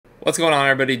What's going on,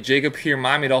 everybody? Jacob here,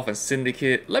 Miami Dolphins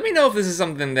Syndicate. Let me know if this is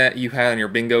something that you had on your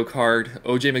bingo card.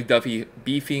 OJ McDuffie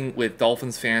beefing with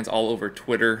Dolphins fans all over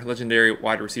Twitter. Legendary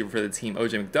wide receiver for the team,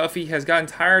 OJ McDuffie, has gotten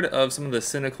tired of some of the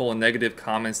cynical and negative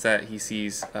comments that he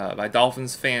sees by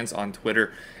Dolphins fans on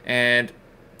Twitter, and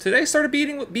today started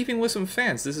beefing with some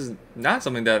fans. This is not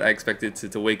something that I expected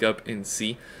to wake up and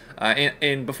see.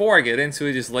 And before I get into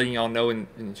it, just letting y'all know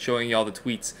and showing y'all the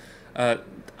tweets,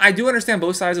 I do understand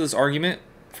both sides of this argument.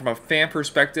 From a fan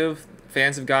perspective,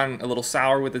 fans have gotten a little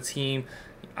sour with the team.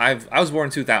 I was born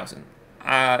in 2000.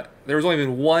 There was only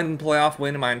been one playoff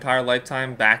win in my entire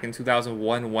lifetime back in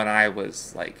 2001 when I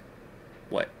was like,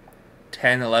 what,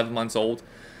 10, 11 months old.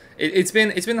 It's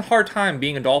been a hard time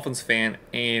being a Dolphins fan,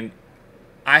 and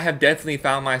I have definitely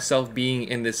found myself being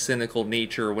in this cynical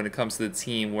nature when it comes to the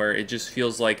team, where it just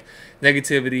feels like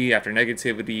negativity after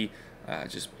negativity,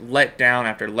 just letdown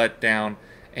after letdown.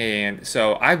 And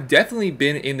so I've definitely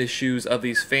been in the shoes of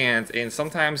these fans, and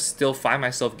sometimes still find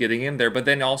myself getting in there. But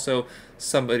then also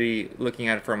somebody looking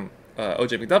at it from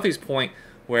OJ McDuffie's point,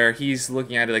 where he's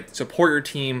looking at it like, support your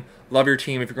team, love your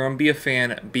team. If you're going to be a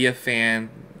fan, be a fan.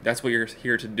 That's what you're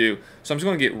here to do. So I'm just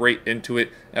going to get right into it.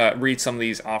 Read some of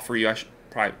these off for you. I should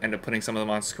probably end up putting some of them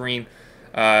on screen.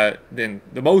 Then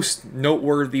the most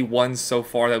noteworthy ones so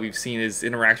far that we've seen is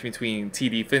interaction between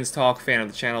TD Finstalk, fan of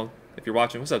the channel. If you're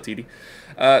watching, what's up, TD?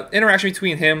 Interaction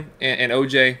between him and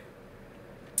OJ,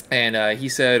 and he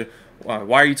said,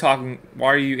 why are you talking? Why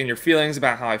are you in your feelings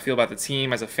about how I feel about the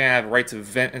team? As a fan, I have a right to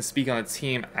vent and speak on the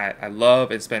team I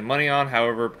love and spend money on,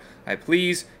 however I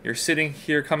please. You're sitting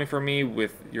here coming for me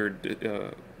with your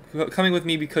coming with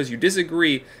me because you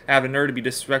disagree. I have a nerve to be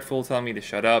disrespectful, telling me to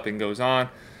shut up, and goes on.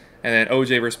 And then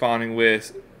OJ responding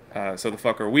with, so the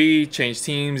fuck are we? Change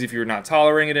teams if you're not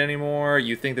tolerating it anymore.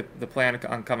 You think that the plan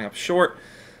on coming up short.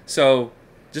 So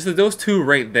just those two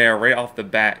right there, right off the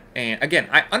bat. And again,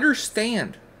 I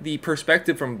understand the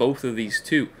perspective from both of these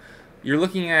two. You're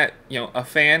looking at, a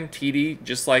fan, TD,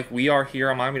 just like we are here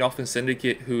on Miami Dolphins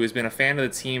Syndicate, who has been a fan of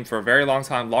the team for a very long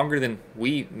time, longer than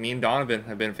me and Donovan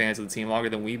have been fans of the team, longer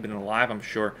than we've been alive, I'm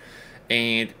sure.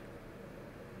 And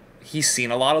he's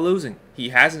seen a lot of losing. He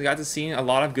hasn't got to see a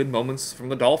lot of good moments from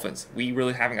the Dolphins. We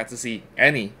really haven't got to see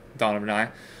any, Donovan and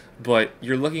I. But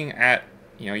you're looking at,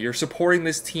 you're supporting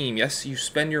this team. Yes, you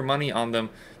spend your money on them.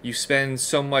 You spend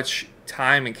so much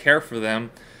time and care for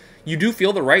them. You do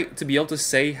feel the right to be able to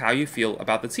say how you feel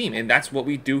about the team. And that's what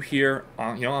we do here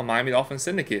on, on Miami Dolphins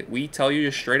Syndicate. We tell you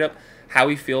just straight up how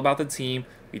we feel about the team.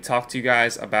 We talk to you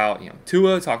guys about,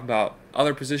 Tua, talk about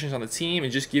other positions on the team,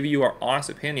 and just give you our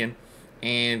honest opinion.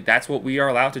 And that's what we are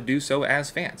allowed to do so as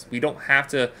fans. We don't have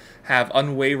to have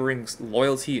unwavering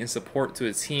loyalty and support to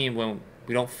a team when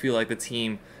we don't feel like the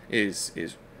team is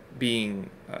being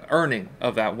earning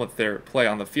of that what their play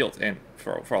on the field. And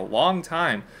for a long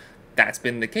time, that's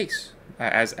been the case.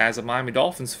 As a Miami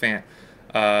Dolphins fan,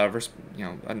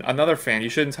 another fan, you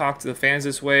shouldn't talk to the fans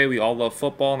this way. We all love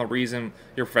football, and the reason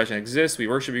your profession exists. We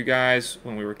worship you guys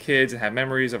when we were kids and have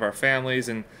memories of our families,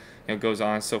 and goes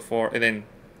on and so forth. And then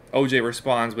OJ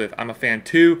responds with, I'm a fan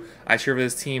too. I cheer for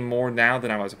this team more now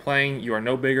than I was playing. You are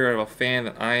no bigger of a fan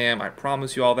than I am. I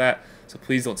promise you all that. So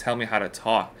please don't tell me how to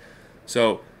talk.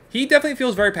 So he definitely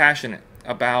feels very passionate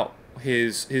about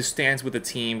his stance with the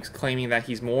team, claiming that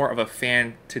he's more of a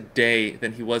fan today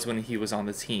than he was when he was on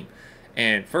the team.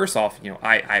 And first off,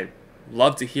 I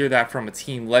love to hear that from a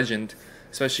team legend,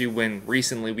 especially when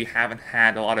recently we haven't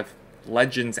had a lot of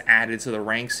legends added to the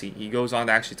ranks. He goes on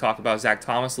to actually talk about Zach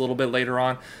Thomas a little bit later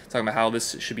on, talking about how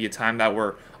this should be a time that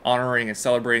we're honoring and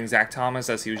celebrating Zach Thomas,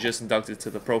 as he was just inducted to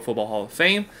the Pro Football Hall of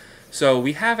Fame. So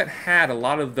we haven't had a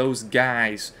lot of those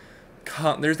guys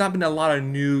there's not been a lot of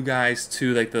new guys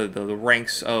to like the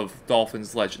ranks of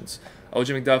Dolphins legends.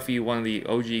 OJ McDuffie, one of the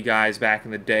OG guys back in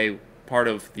the day, part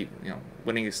of the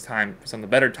winning his time, some of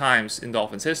the better times in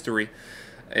Dolphins history.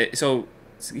 So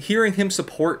hearing him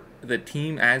support the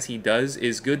team as he does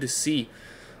is good to see.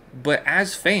 But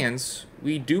as fans,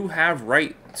 we do have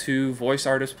right to voice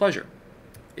our displeasure.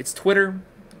 It's Twitter.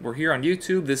 We're here on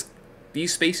YouTube.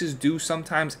 These spaces do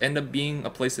sometimes end up being a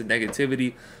place of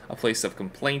negativity, a place of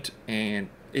complaint, and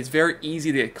it's very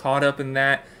easy to get caught up in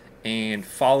that and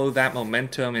follow that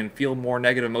momentum and feel more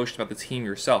negative emotion about the team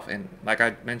yourself. And like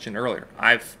I mentioned earlier,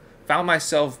 I've found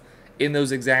myself in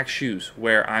those exact shoes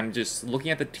where I'm just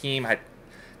looking at the team.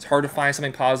 It's hard to find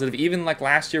something positive. Even like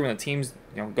last year when the team's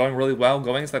going really well,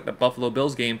 going into like the Buffalo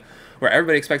Bills game where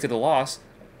everybody expected a loss,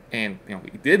 and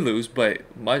we did lose, but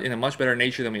in a much better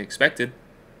nature than we expected.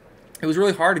 It was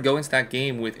really hard to go into that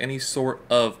game with any sort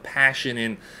of passion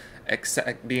and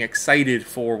being excited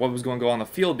for what was going to go on the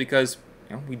field because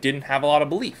we didn't have a lot of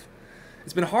belief.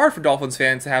 it's been hard for Dolphins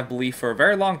fans to have belief for a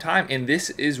very long time, and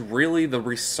this is really the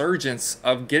resurgence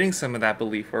of getting some of that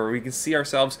belief, where we can see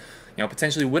ourselves,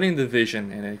 potentially winning the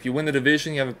division. And if you win the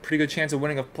division, you have a pretty good chance of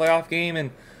winning a playoff game,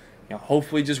 and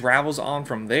hopefully just ravels on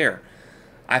from there.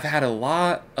 I've had a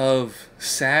lot of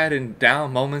sad and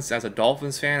down moments as a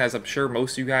Dolphins fan, as I'm sure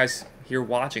most of you guys here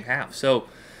watching have. So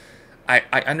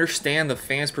I understand the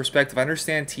fans' perspective. I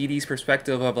understand TD's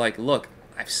perspective of like, look,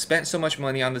 I've spent so much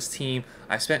money on this team.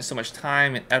 I've spent so much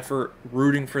time and effort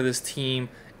rooting for this team.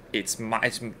 It's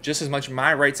just as much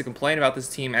my right to complain about this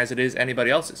team as it is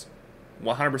anybody else's.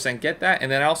 100% get that.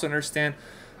 And then I also understand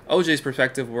OJ's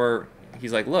perspective, where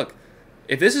he's like, look,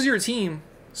 if this is your team,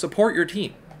 support your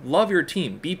team. Love your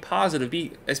team. Be positive.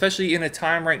 Especially in a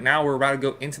time right now where we're about to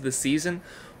go into the season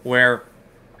where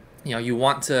you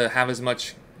want to have as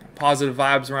much positive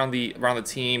vibes around the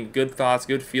team, good thoughts,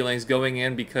 good feelings going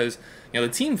in, because the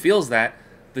team feels that.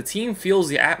 The team feels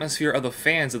the atmosphere of the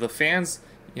fans.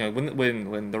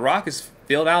 When the Rock is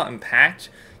filled out and packed,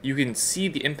 you can see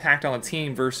the impact on the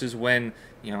team versus when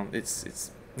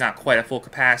it's not quite at full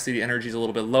capacity. The energy is a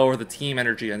little bit lower. The team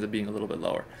energy ends up being a little bit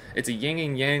lower. It's a yin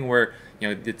and yang where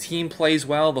the team plays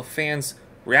well, the fans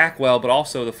react well, but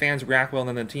also the fans react well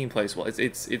and then the team plays well.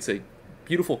 It's a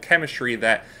beautiful chemistry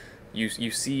that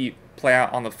you see play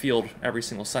out on the field every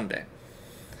single Sunday.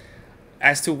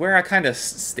 As to where I kind of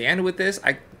stand with this,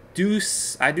 I do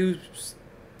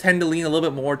tend to lean a little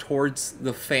bit more towards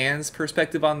the fans'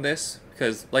 perspective on this,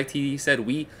 because like TD said,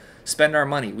 we spend our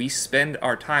money, we spend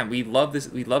our time, we love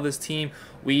this team.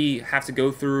 We have to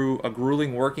go through a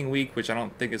grueling working week, which I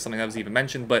don't think is something that was even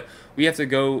mentioned, but we have to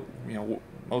go,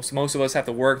 most of us have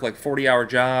to work like 40-hour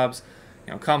jobs,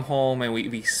 come home, and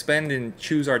we spend and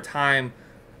choose our time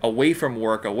away from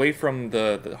work, away from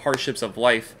the hardships of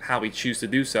life, how we choose to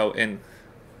do so. And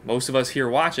most of us here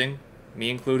watching, me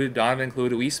included, Donovan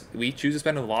included, we choose to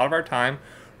spend a lot of our time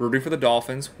rooting for the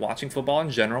Dolphins, watching football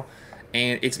in general,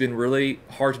 and it's been really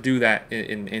hard to do that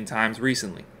in times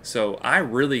recently. So I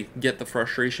really get the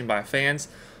frustration by fans,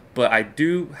 but I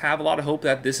do have a lot of hope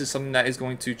that this is something that is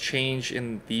going to change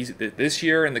in this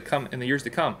year and in the years to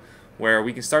come, where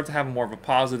we can start to have more of a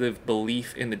positive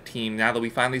belief in the team now that we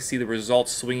finally see the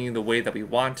results swinging the way that we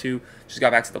want to. Just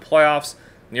got back to the playoffs,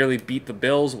 nearly beat the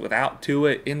Bills without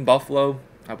Tua in Buffalo.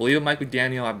 I believe in Mike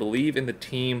McDaniel. I believe in the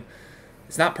team.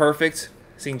 It's not perfect.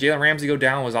 Seeing Jalen Ramsey go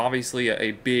down was obviously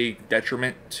a big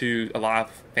detriment to a lot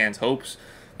of fans' hopes.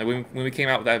 Like when we came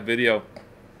out with that video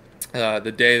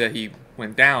the day that he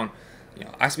went down,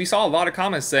 we saw a lot of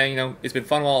comments saying, it's been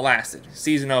fun while it lasted,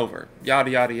 season over,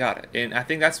 yada, yada, yada. And I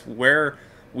think that's where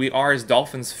we are as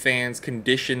Dolphins fans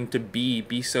conditioned to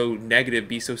be so negative,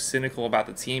 be so cynical about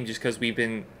the team, just because we've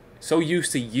been so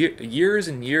used to years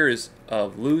and years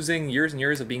of losing, years and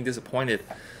years of being disappointed.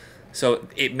 So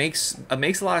it makes a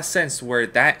lot of sense where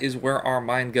that is where our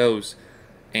mind goes.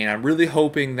 And I'm really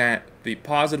hoping that the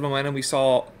positive momentum we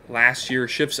saw last year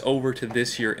shifts over to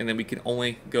this year, and then we can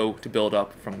only go to build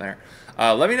up from there.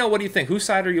 Let me know, what do you think? Whose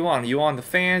side are you on? Are you on the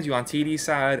fans? Are you on TD's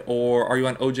side? Or are you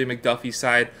on OJ McDuffie's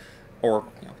side? Or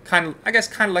kind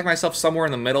of like myself, somewhere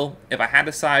in the middle. If I had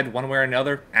to side one way or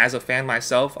another, as a fan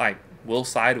myself, I will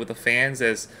side with the fans,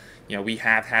 as we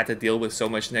have had to deal with so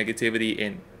much negativity,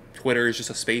 and Twitter is just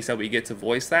a space that we get to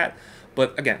voice that.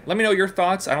 But again, let me know your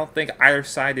thoughts. I don't think either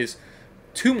side is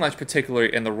too much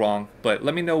particularly in the wrong, but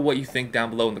let me know what you think down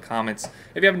below in the comments.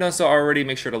 If you haven't done so already,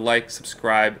 make sure to like,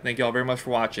 subscribe. Thank you all very much for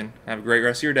watching. Have a great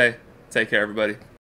rest of your day. Take care, everybody.